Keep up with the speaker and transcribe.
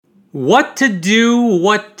What to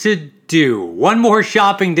do. One more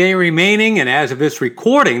shopping day remaining, and as of this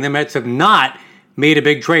recording, the Mets have not made a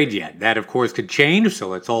big trade yet. That, of course, could change, so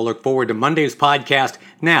let's all look forward to Monday's podcast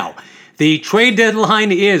now. The trade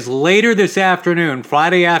deadline is later this afternoon,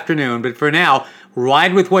 Friday afternoon, but for now,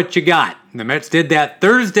 ride with what you got. The Mets did that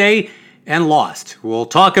Thursday and lost. We'll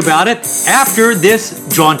talk about it after this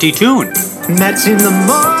jaunty tune. Mets in the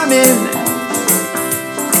morning.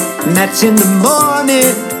 Mets in the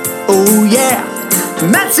morning. Oh yeah,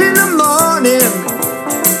 Mets in the morning.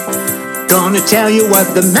 Gonna tell you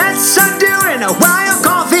what the Mets are doing while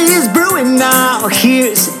coffee is brewing. Now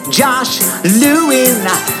here's Josh Lewin,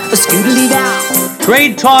 a scootily down.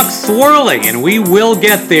 Trade talk swirling, and we will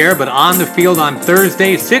get there, but on the field on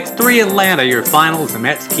Thursday, 6-3 Atlanta, your finals. The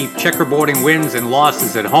Mets keep checkerboarding wins and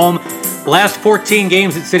losses at home. Last 14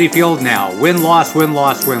 games at Citi Field now. Win-loss,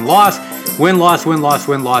 win-loss, win-loss. Win-loss, win-loss,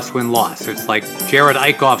 win-loss, win-loss. It's like Jared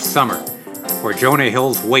Eichhoff's summer or Jonah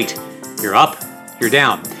Hill's wait. You're up, you're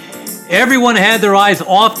down. Everyone had their eyes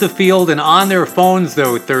off the field and on their phones,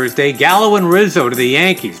 though, Thursday. Gallo and Rizzo to the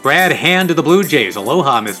Yankees. Brad Hand to the Blue Jays.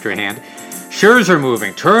 Aloha, Mr. Hand. Scherzer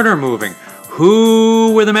moving. Turner moving.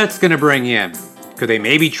 Who were the Mets going to bring in? Could they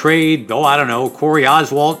maybe trade, Corey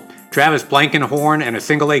Oswalt, Travis Blankenhorn, and a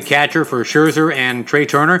single-A catcher for Scherzer and Trey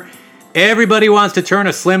Turner? Everybody wants to turn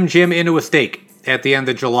a Slim Jim into a steak at the end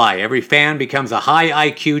of July. Every fan becomes a high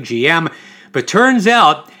IQ GM, but turns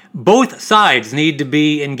out both sides need to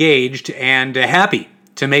be engaged and happy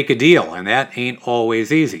to make a deal, and that ain't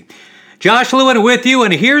always easy. Josh Lewin with you,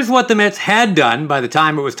 and here's what the Mets had done by the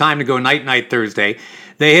time it was time to go night-night Thursday.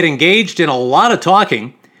 They had engaged in a lot of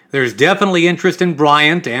talking. There's definitely interest in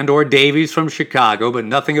Bryant and or Davies from Chicago, but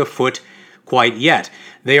nothing afoot quite yet.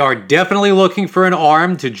 They are definitely looking for an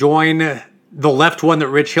arm to join the left one that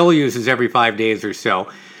Rich Hill uses every 5 days or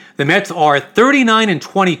so. The Mets are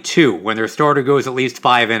 39-22 when their starter goes at least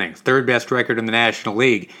 5 innings, third best record in the National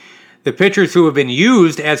League. The pitchers who have been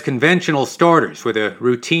used as conventional starters with a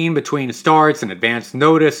routine between starts and advance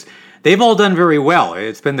notice, they've all done very well.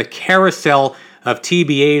 It's been the carousel of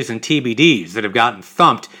TBAs and TBDs that have gotten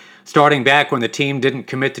thumped, starting back when the team didn't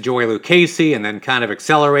commit to Joey Lucchesi and then kind of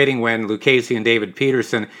accelerating when Lucchesi and David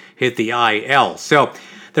Peterson hit the IL. So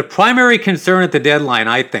the primary concern at the deadline,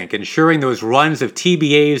 I think, ensuring those runs of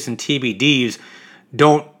TBAs and TBDs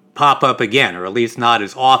don't pop up again, or at least not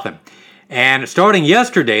as often. And starting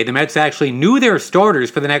yesterday, the Mets actually knew their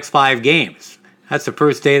starters for the next 5 games. That's the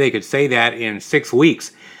first day they could say that in 6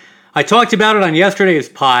 weeks. I talked about it on yesterday's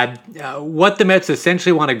pod. What the Mets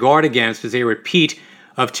essentially want to guard against is a repeat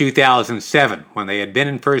of 2007, when they had been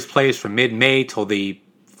in first place from mid-May till the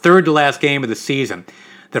third to last game of the season.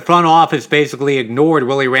 The front office basically ignored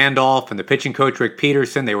Willie Randolph and the pitching coach Rick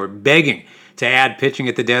Peterson. They were begging to add pitching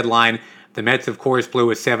at the deadline. The Mets, of course,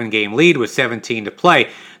 blew a 7-game lead with 17 to play.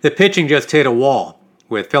 The pitching just hit a wall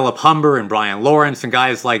with Philip Humber and Brian Lawrence and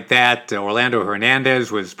guys like that. Orlando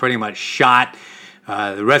Hernandez was pretty much shot.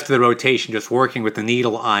 The rest of the rotation just working with the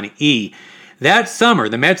needle on E. That summer,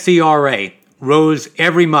 the Mets ERA rose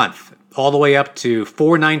every month, all the way up to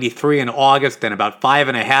 4.93 in August, then about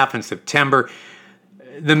 5.5 in September.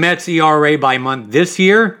 The Mets ERA by month this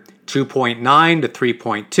year, 2.9 to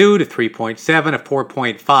 3.2 to 3.7 to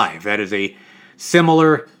 4.5. That is a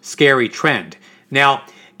similar scary trend. Now,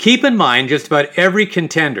 keep in mind, just about every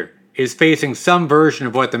contender is facing some version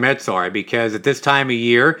of what the Mets are, because at this time of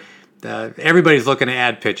year, everybody's looking to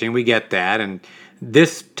add pitching. We get that. And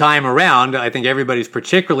this time around, I think everybody's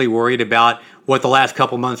particularly worried about what the last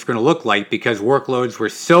couple months are going to look like, because workloads were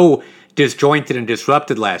so disjointed and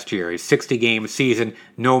disrupted last year. A 60-game season,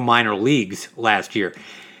 no minor leagues last year.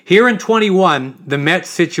 Here in 21, the Mets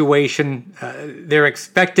situation, their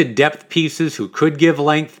expected depth pieces who could give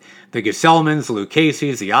length, the Gesellmans, the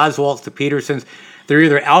Lucchesis, the Oswalts, the Petersons, they're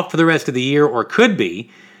either out for the rest of the year or could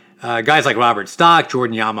be. Guys like Robert Stock,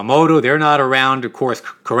 Jordan Yamamoto, they're not around. Of course,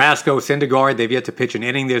 Carrasco, Syndergaard, they've yet to pitch an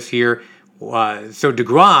inning this year. So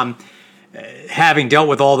DeGrom, having dealt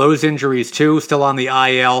with all those injuries too, still on the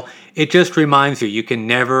IL, it just reminds you can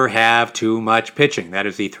never have too much pitching. That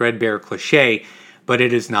is the threadbare cliche, but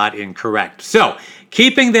it is not incorrect. So,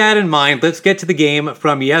 keeping that in mind, let's get to the game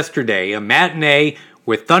from yesterday. A matinee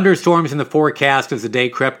with thunderstorms in the forecast as the day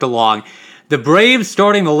crept along. The Braves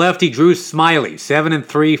starting the lefty Drew Smyly,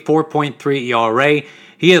 7-3, 4.3 ERA.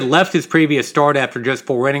 He had left his previous start after just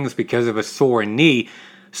 4 innings because of a sore knee.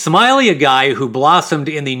 Smyly, a guy who blossomed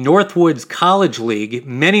in the Northwoods College League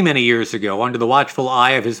many, many years ago under the watchful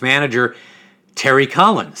eye of his manager, Terry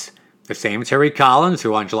Collins. The same Terry Collins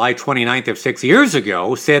who on July 29th of 6 years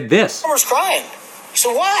ago said this. Homer's crying.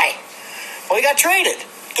 So why? Well, he got traded.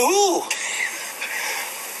 To who?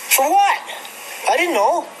 For what? I didn't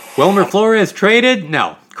know. Wilmer Flores traded?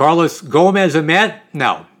 No. Carlos Gomez a Met?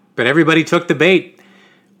 No. But everybody took the bait.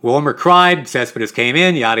 Wilmer cried, Cespedes came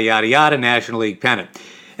in, yada, yada, yada, National League pennant.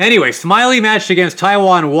 Anyway, Smiley matched against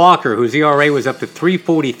Taijuan Walker, whose ERA was up to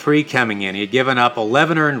 3.43 coming in. He had given up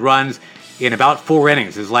 11 earned runs in about 4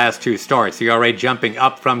 innings his last 2 starts, ERA jumping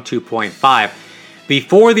up from 2.5.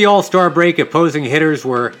 Before the All-Star break, opposing hitters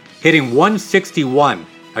were hitting 161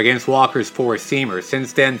 against Walker's 4-seamer.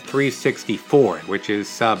 Since then, 364, which is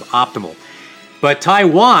suboptimal. But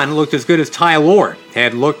Taijuan looked as good as Tylor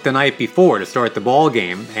had looked the night before to start the ball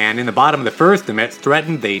game, and in the bottom of the first, the Mets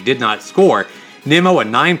threatened. They did not score. Nimmo a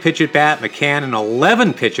 9-pitch at bat, McCann an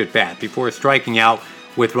 11-pitch at bat before striking out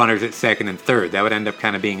with runners at second and third. That would end up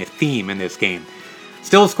kind of being a theme in this game.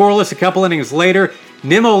 Still scoreless a couple innings later,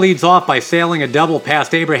 Nimmo leads off by sailing a double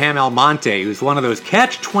past Abraham Almonte, who's one of those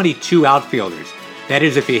catch-22 outfielders. That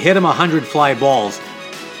is, if you hit him 100 fly balls,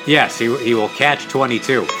 yes, he will catch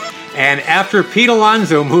 22. And after Pete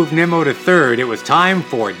Alonso moved Nimmo to third, it was time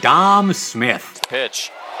for Dom Smith. Pitch.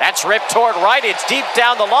 That's ripped toward right. It's deep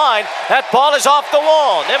down the line. That ball is off the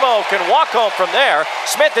wall. Nimmo can walk home from there.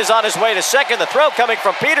 Smith is on his way to second. The throw coming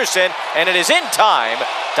from Peterson, and it is in time.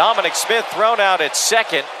 Dominic Smith thrown out at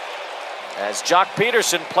second as Jock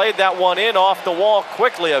Peterson played that one in off the wall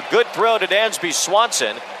quickly. A good throw to Dansby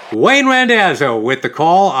Swanson. Wayne Randazzo with the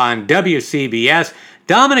call on WCBS.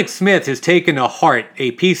 Dominic Smith has taken to heart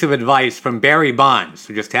a piece of advice from Barry Bonds,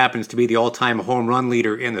 who just happens to be the all-time home run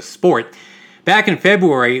leader in the sport. Back in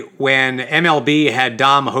February, when MLB had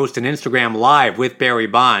Dom host an Instagram Live with Barry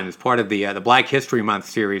Bonds, part of the Black History Month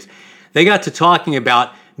series, they got to talking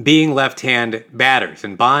about being left-hand batters.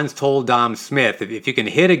 And Bonds told Dom Smith, if you can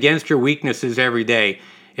hit against your weaknesses every day,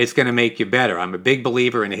 it's going to make you better. I'm a big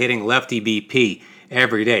believer in hitting lefty BP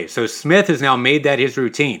every day. So Smith has now made that his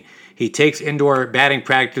routine. He takes indoor batting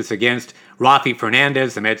practice against Rafi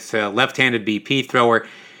Fernandez, the Mets' left-handed BP thrower.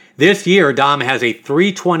 This year, Dom has a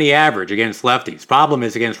 320 average against lefties. Problem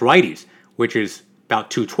is against righties, which is about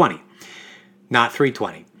 220, not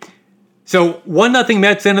 320. So 1-0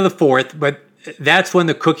 Mets into the fourth, but that's when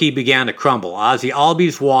the cookie began to crumble. Ozzie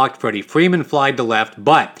Albies walked, Freddie Freeman flied to left,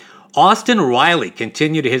 but Austin Riley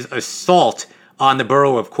continued his assault on the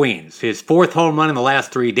borough of Queens. His 4th home run in the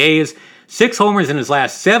last 3 days, 6 homers in his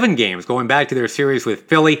last 7 games, going back to their series with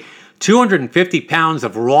Philly, 250 pounds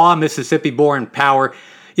of raw Mississippi-born power.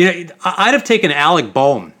 You know, I'd have taken Alec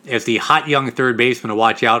Boehm as the hot young third baseman to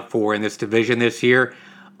watch out for in this division this year.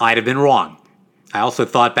 I'd have been wrong. I also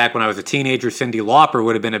thought back when I was a teenager, Cyndi Lauper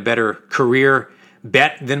would have been a better career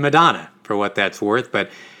bet than Madonna, for what that's worth. But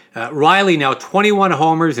Riley now 21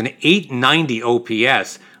 homers and 890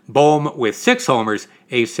 OPS. Boehm with 6 homers,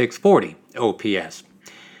 a 640 OPS.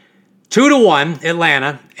 2-1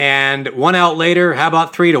 Atlanta, and 1 out later, how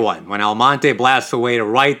about 3-1? When Almonte blasts away to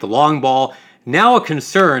right, the long ball. Now a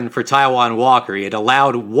concern for Taijuan Walker. He had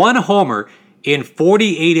allowed 1 homer in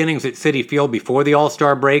 48 innings at Citi Field before the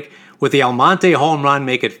All-Star break. With the Almonte home run,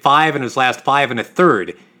 make it 5 in his last 5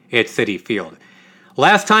 1/3 at Citi Field.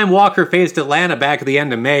 Last time Walker faced Atlanta back at the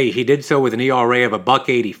end of May, he did so with an ERA of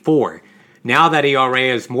 $1.84. Now that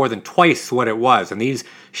ERA is more than twice what it was, and these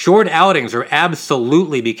short outings are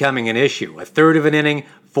absolutely becoming an issue. 1/3 of an inning,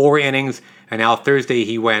 4 innings, and now Thursday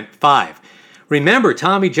he went 5. Remember,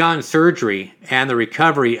 Tommy John surgery and the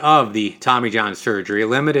recovery of the Tommy John surgery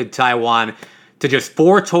limited Taijuan to just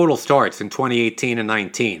 4 total starts in 2018 and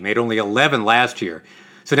 19. Made only 11 last year.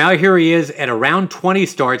 So now here he is at around 20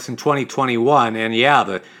 starts in 2021, and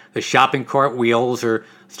yeah, the shopping cart wheels are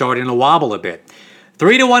starting to wobble a bit.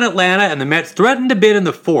 3-1 Atlanta, and the Mets threatened a bit in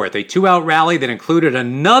the fourth. A 2-out rally that included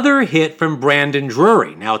another hit from Brandon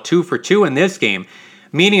Drury. Now 2 for 2 in this game,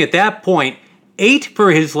 meaning at that point, 8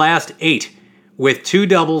 for his last 8, with 2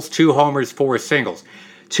 doubles, 2 homers, 4 singles.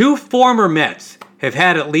 2 former Mets have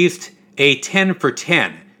had at least a 10 for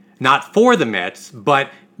 10. Not for the Mets, but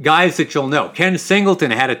guys that you'll know. Ken Singleton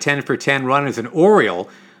had a 10 for 10 run as an Oriole,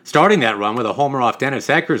 starting that run with a homer off Dennis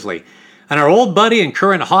Eckersley. And our old buddy and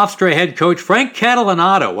current Hofstra head coach Frank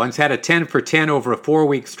Catalanato once had a 10 for 10 over a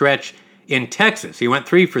 4-week stretch in Texas. He went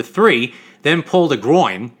 3 for 3, then pulled a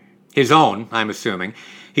groin, his own, I'm assuming.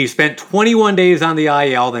 He spent 21 days on the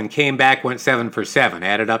IL, then came back, went 7 for 7.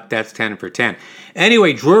 Added up, that's 10 for 10.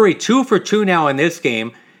 Anyway, Drury 2 for 2 now in this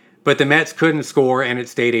game, but the Mets couldn't score, and it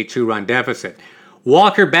stayed a 2-run deficit.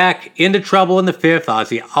 Walker back into trouble in the 5th.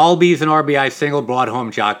 Ozzie Albies, an RBI single, brought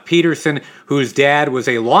home Jock Peterson, whose dad was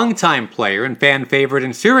a longtime player and fan favorite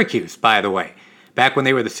in Syracuse, by the way. Back when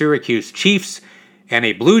they were the Syracuse Chiefs and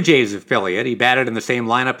a Blue Jays affiliate, he batted in the same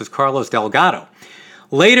lineup as Carlos Delgado.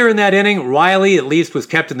 Later in that inning, Riley at least was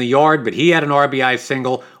kept in the yard, but he had an RBI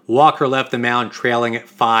single. Walker left the mound trailing at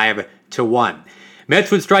 5-1.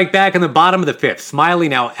 Mets would strike back in the bottom of the fifth. Smiley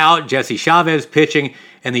now out, Jesse Chavez pitching,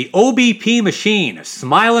 and the OBP machine,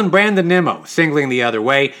 smiling Brandon Nimmo, singling the other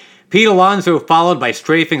way. Pete Alonso followed by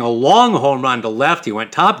strafing a long home run to left. He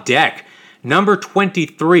went top deck, number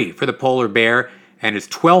 23 for the Polar Bear, and his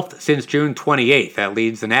 12th since June 28th. That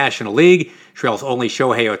leads the National League. Trails only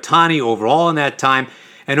Shohei Ohtani overall in that time.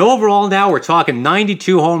 And overall now we're talking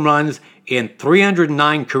 92 home runs in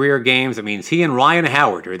 309 career games. That means he and Ryan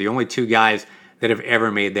Howard are the only two guys that have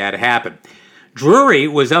ever made that happen. Drury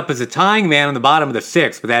was up as a tying man on the bottom of the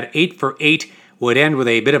sixth, but that 8-for-8 would end with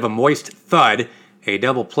a bit of a moist thud, a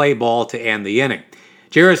double play ball to end the inning.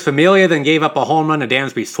 Jeurys Familia then gave up a home run to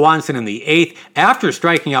Dansby Swanson in the eighth, after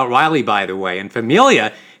striking out Riley, by the way, and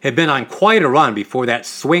Familia had been on quite a run before that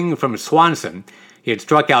swing from Swanson. He had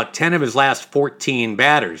struck out 10 of his last 14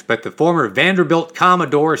 batters, but the former Vanderbilt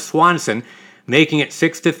Commodore Swanson making it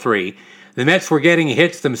 6-3. The Mets were getting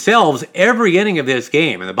hits themselves every inning of this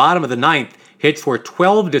game. In the bottom of the ninth, hits were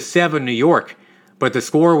 12-7 New York, but the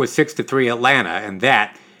score was 6-3 Atlanta, and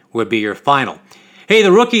that would be your final. Hey,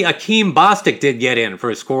 the rookie Akeem Bostic did get in for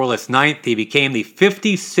a scoreless ninth. He became the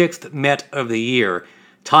 56th Met of the year,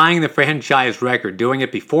 tying the franchise record, doing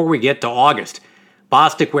it before we get to August.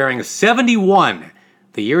 Bostic wearing 71,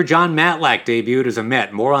 the year John Matlack debuted as a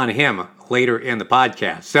Met. More on him later in the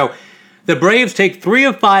podcast. So the Braves take 3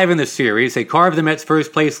 of 5 in the series. They carve the Mets'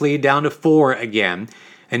 first-place lead down to 4 again.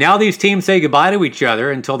 And now these teams say goodbye to each other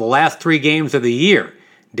until the last 3 games of the year,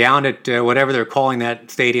 down at whatever they're calling that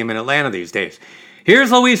stadium in Atlanta these days.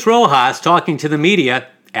 Here's Luis Rojas talking to the media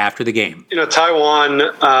after the game.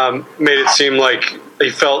 Taijuan made it seem like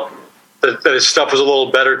he felt that his stuff was a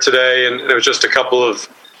little better today, and it was just a couple of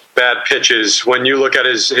bad pitches. When you look at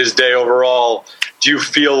his day overall, do you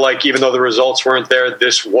feel like even though the results weren't there,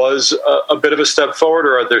 this was a bit of a step forward,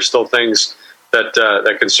 or are there still things that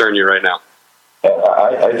concern you right now?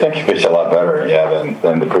 I think he pitched a lot better,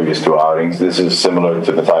 than the previous 2 outings. This is similar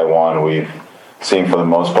to the Taijuan we've seen for the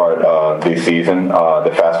most part this season.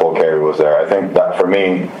 The fastball carry was there. I think that for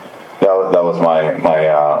me, that was my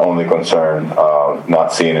only concern,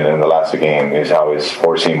 not seeing it in the last game, is how his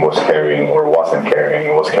four-seam was carrying or wasn't carrying.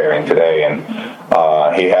 It was carrying today, and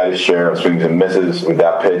he had his share of swings and misses with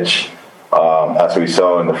that pitch, as we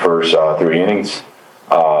saw in the first 3 innings.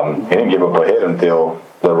 He didn't give up a hit until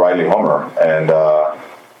the Riley homer, and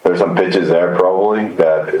there's some pitches there probably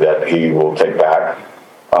that he will take back.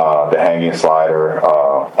 The hanging slider,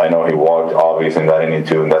 I know he walked obvious in that inning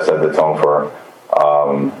too, and that set the tone for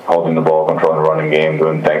holding the ball, controlling the running game,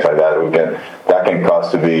 doing things like that. That can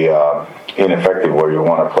cause to be ineffective where you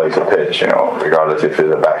want to place a pitch, regardless if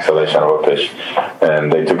it's a back selection of a pitch,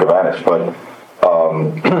 and they took advantage. But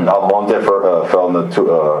Almonte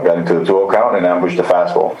got into the 2-0 count and ambushed the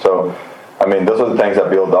fastball. So, those are the things that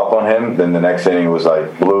build up on him. Then the next inning was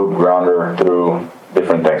like blue, grounder, through,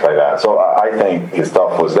 different things like that. So I think his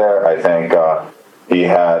stuff was there. I think he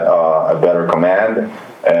had a better command,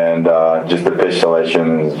 and just the pitch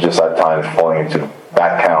selection, just at times falling into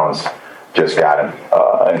back counts, just got him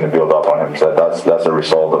and the build up on him. So that's a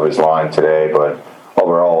result of his line today. But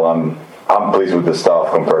overall, I'm pleased with the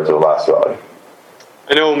stuff compared to the last outing.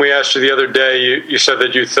 I know when we asked you the other day, you said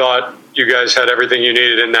that you thought you guys had everything you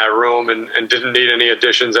needed in that room and didn't need any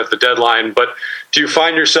additions at the deadline. But do you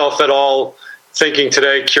find yourself at all thinking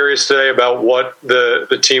today, curious today about what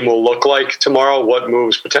the team will look like tomorrow, what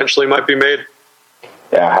moves potentially might be made?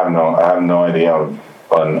 Yeah, I have no idea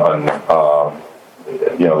on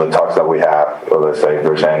the talks that we have, or let's say if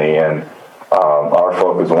there's any, and our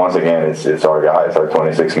focus once again is our guys, our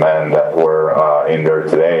 26 men that were in there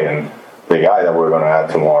today, and the guy that we're going to add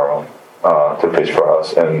tomorrow to pitch for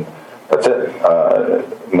us, and that's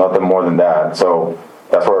it. Nothing more than that. So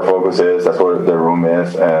that's where our focus is. That's where the room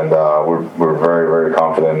is, and we're very, very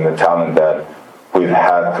confident in the talent that we've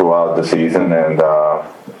had throughout the season, and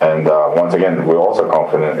once again, we're also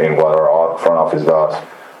confident in what our front office does.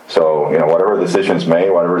 So whatever decisions made,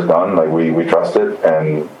 whatever's done, like we trust it,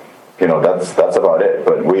 and that's about it.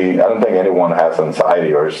 But I don't think anyone has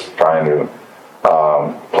anxiety or is trying to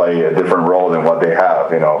play a different role than what they have,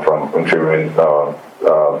 from contributing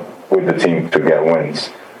with the team to get wins.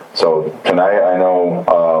 So tonight, I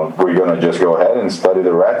know we're going to just go ahead and study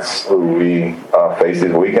the Reds who we face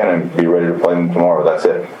this weekend and be ready to play them tomorrow. That's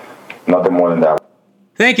it. Nothing more than that.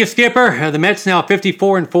 Thank you, Skipper. The Mets now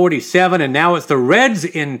 54-47, and now it's the Reds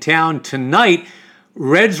in town tonight.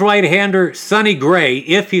 Reds right-hander Sonny Gray,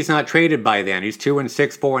 if he's not traded by then. He's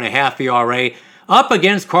 2-6, 4.5 ERA, up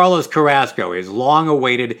against Carlos Carrasco, his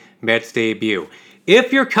long-awaited Mets debut.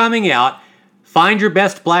 If you're coming out, find your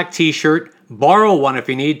best black t-shirt, borrow one if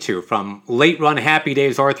you need to from late-run Happy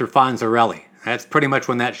Days Arthur Fonzarelli. That's pretty much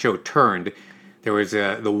when that show turned. There was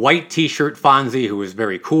the white t-shirt Fonzie, who was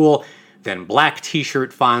very cool, then black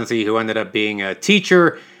t-shirt Fonzie, who ended up being a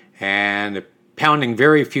teacher and pounding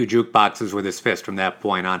very few jukeboxes with his fist from that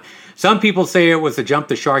point on. Some people say it was the Jump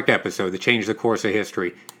the Shark episode that changed the course of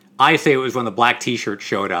history. I say it was when the black t-shirt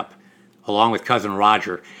showed up, along with Cousin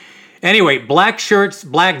Roger. Anyway, black shirts,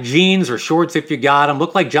 black jeans or shorts if you got them,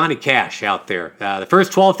 look like Johnny Cash out there. The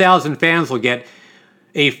first 12,000 fans will get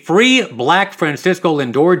a free black Francisco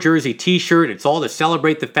Lindor jersey t-shirt. It's all to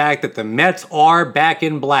celebrate the fact that the Mets are back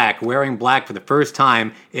in black, wearing black for the first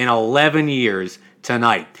time in 11 years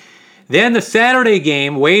tonight. Then the Saturday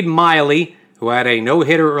game, Wade Miley, who had a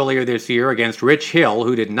no-hitter earlier this year against Rich Hill,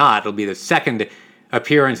 who did not. It'll be the second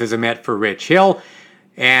appearance as a Met for Rich Hill.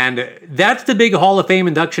 And that's the big Hall of Fame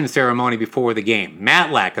induction ceremony before the game.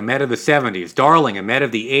 Matlack, a Met of the 70s. Darling, a Met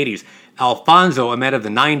of the 80s. Alfonso, a Met of the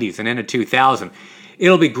 90s and into 2000.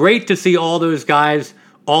 It'll be great to see all those guys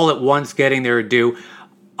all at once getting their due.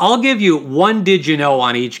 I'll give you one did you know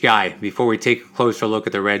on each guy before we take a closer look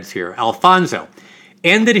at the Reds here. Alfonso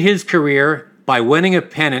ended his career by winning a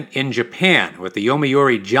pennant in Japan with the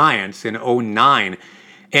Yomiuri Giants in 2009,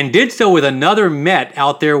 and did so with another Met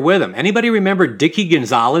out there with him. Anybody remember Dickie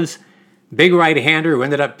Gonzalez? Big right-hander who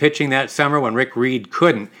ended up pitching that summer when Rick Reed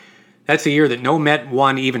couldn't. That's the year that no Met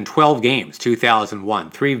won even 12 games,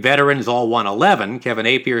 2001. 3 veterans all won 11, Kevin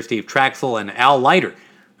Appier, Steve Traxel, and Al Leiter,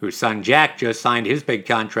 whose son Jack just signed his big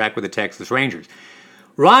contract with the Texas Rangers.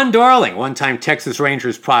 Ron Darling, one-time Texas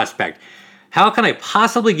Rangers prospect. How can I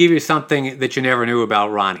possibly give you something that you never knew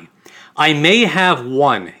about Ronnie? I may have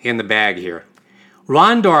one in the bag here.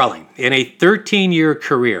 Ron Darling, in a 13-year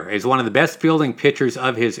career, is one of the best fielding pitchers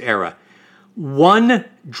of his era. One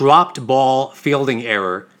dropped ball fielding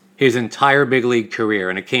error his entire big league career,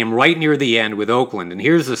 and it came right near the end with Oakland. And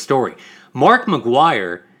here's the story. Mark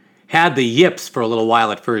McGwire had the yips for a little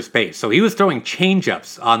while at first base, so he was throwing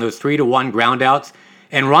changeups on those 3-1 groundouts,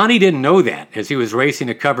 and Ronnie didn't know that as he was racing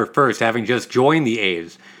to cover first, having just joined the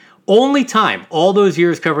A's. Only time, all those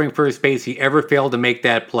years covering first base, he ever failed to make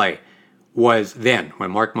that play was then, when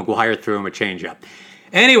Mark McGwire threw him a changeup.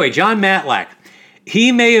 Anyway, John Matlack, he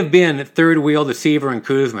may have been third wheel to Seaver and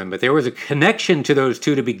Koosman, but there was a connection to those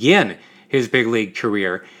two to begin his big league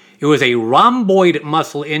career. It was a rhomboid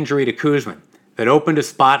muscle injury to Koosman that opened a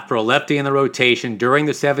spot for a lefty in the rotation during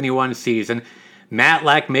the 71 season.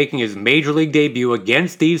 Matlack making his major league debut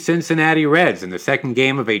against these Cincinnati Reds in the second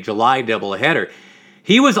game of a July doubleheader.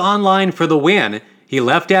 He was on line for the win. He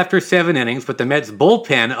left after 7 innings, but the Mets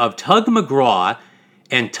bullpen of Tug McGraw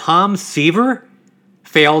and Tom Seaver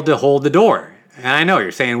failed to hold the door. And I know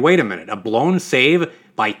you're saying, wait a minute, a blown save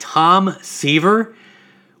by Tom Seaver?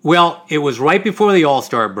 Well, it was right before the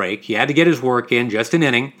All-Star break. He had to get his work in, just an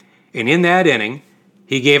inning. And in that inning,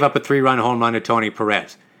 he gave up a 3-run home run to Tony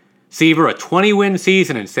Perez. Seaver, a 20-win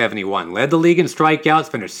season in 71, led the league in strikeouts,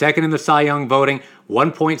 finished second in the Cy Young voting,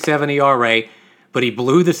 1.7 ERA, but he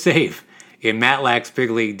blew the save in Matlack's big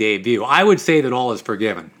league debut. I would say that all is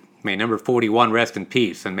forgiven. May number 41 rest in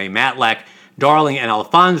peace, and may Matlack, Darling, and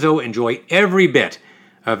Alfonso enjoy every bit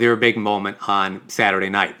of their big moment on Saturday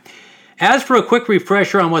night. As for a quick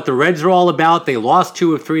refresher on what the Reds are all about, they lost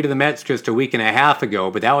 2 of 3 to the Mets just a week and a half ago,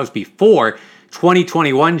 but that was before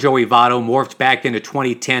 2021 Joey Votto morphed back into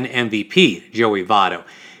 2010 MVP Joey Votto.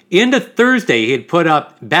 Into Thursday, he had put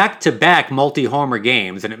up back-to-back multi-homer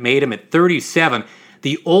games, and it made him at 37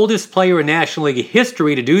 the oldest player in National League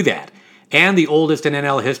history to do that, and the oldest in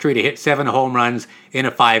NL history to hit 7 home runs in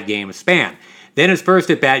a 5-game span. Then his first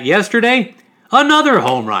at-bat yesterday, another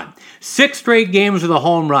home run. 6 straight games with a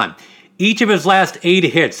home run. Each of his last 8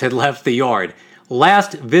 hits had left the yard.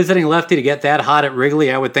 Last visiting lefty to get that hot at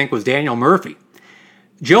Wrigley, I would think, was Daniel Murphy.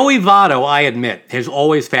 Joey Votto, I admit, has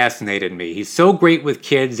always fascinated me. He's so great with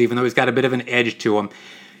kids, even though he's got a bit of an edge to him.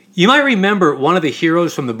 You might remember one of the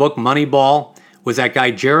heroes from the book Moneyball was that guy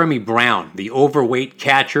Jeremy Brown, the overweight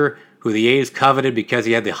catcher who the A's coveted because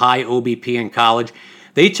he had the high OBP in college.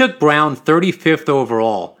 They took Brown 35th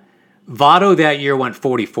overall. Votto that year went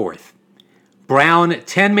 44th. Brown,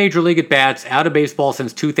 10 major league at-bats, out of baseball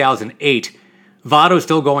since 2008. Votto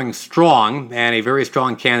still going strong, and a very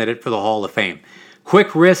strong candidate for the Hall of Fame.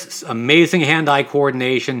 Quick wrists, amazing hand-eye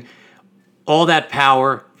coordination, all that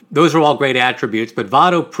power. Those are all great attributes, but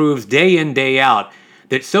Votto proves day in, day out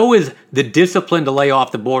that so is the discipline to lay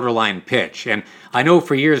off the borderline pitch. And I know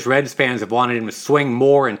for years Reds fans have wanted him to swing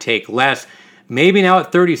more and take less. Maybe now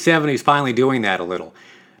at 37 he's finally doing that a little.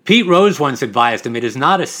 Pete Rose once advised him, it is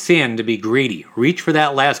not a sin to be greedy. Reach for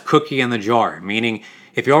that last cookie in the jar, meaning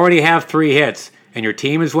if you already have 3 hits and your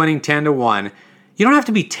team is winning 10-1, you don't have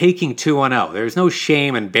to be taking 2-0. There's no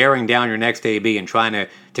shame in bearing down your next AB and trying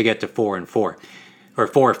to get to 4-4, or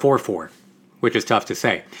 4-4-4, which is tough to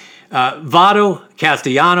say. Votto,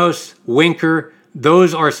 Castellanos, Winker,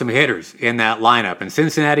 those are some hitters in that lineup. And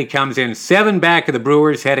Cincinnati comes in 7 back of the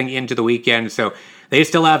Brewers heading into the weekend, so they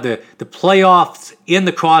still have the playoffs in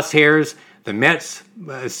the crosshairs. The Mets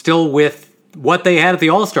still with what they had at the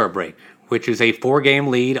All-Star break, which is a 4-game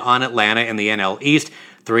lead on Atlanta in the NL East,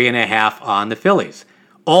 3.5 on the Phillies.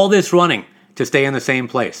 All this running to stay in the same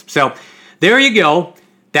place. So there you go.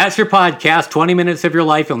 That's your podcast, 20 minutes of your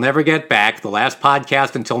life you'll never get back. The last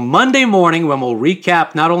podcast until Monday morning when we'll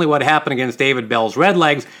recap not only what happened against David Bell's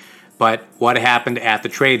Redlegs, but what happened at the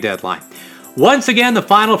trade deadline. Once again, the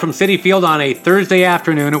final from Citi Field on a Thursday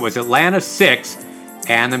afternoon. It was Atlanta 6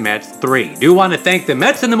 and the Mets 3. Do want to thank the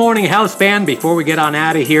Mets in the Morning House Band before we get on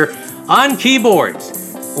out of here. On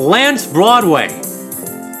keyboards, Lance Broadway.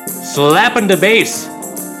 Slapping the bass,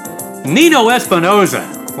 Nino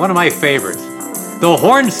Espinoza, one of my favorites. The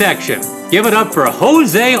horn section, give it up for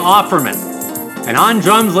Jose Offerman. And on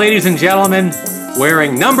drums, ladies and gentlemen,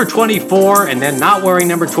 wearing number 24 and then not wearing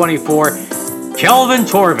number 24, Kelvin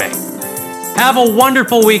Torvey. Have a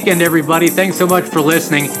wonderful weekend, everybody. Thanks so much for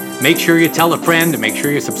listening. Make sure you tell a friend and make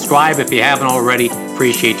sure you subscribe if you haven't already.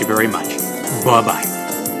 Appreciate you very much. Bye-bye.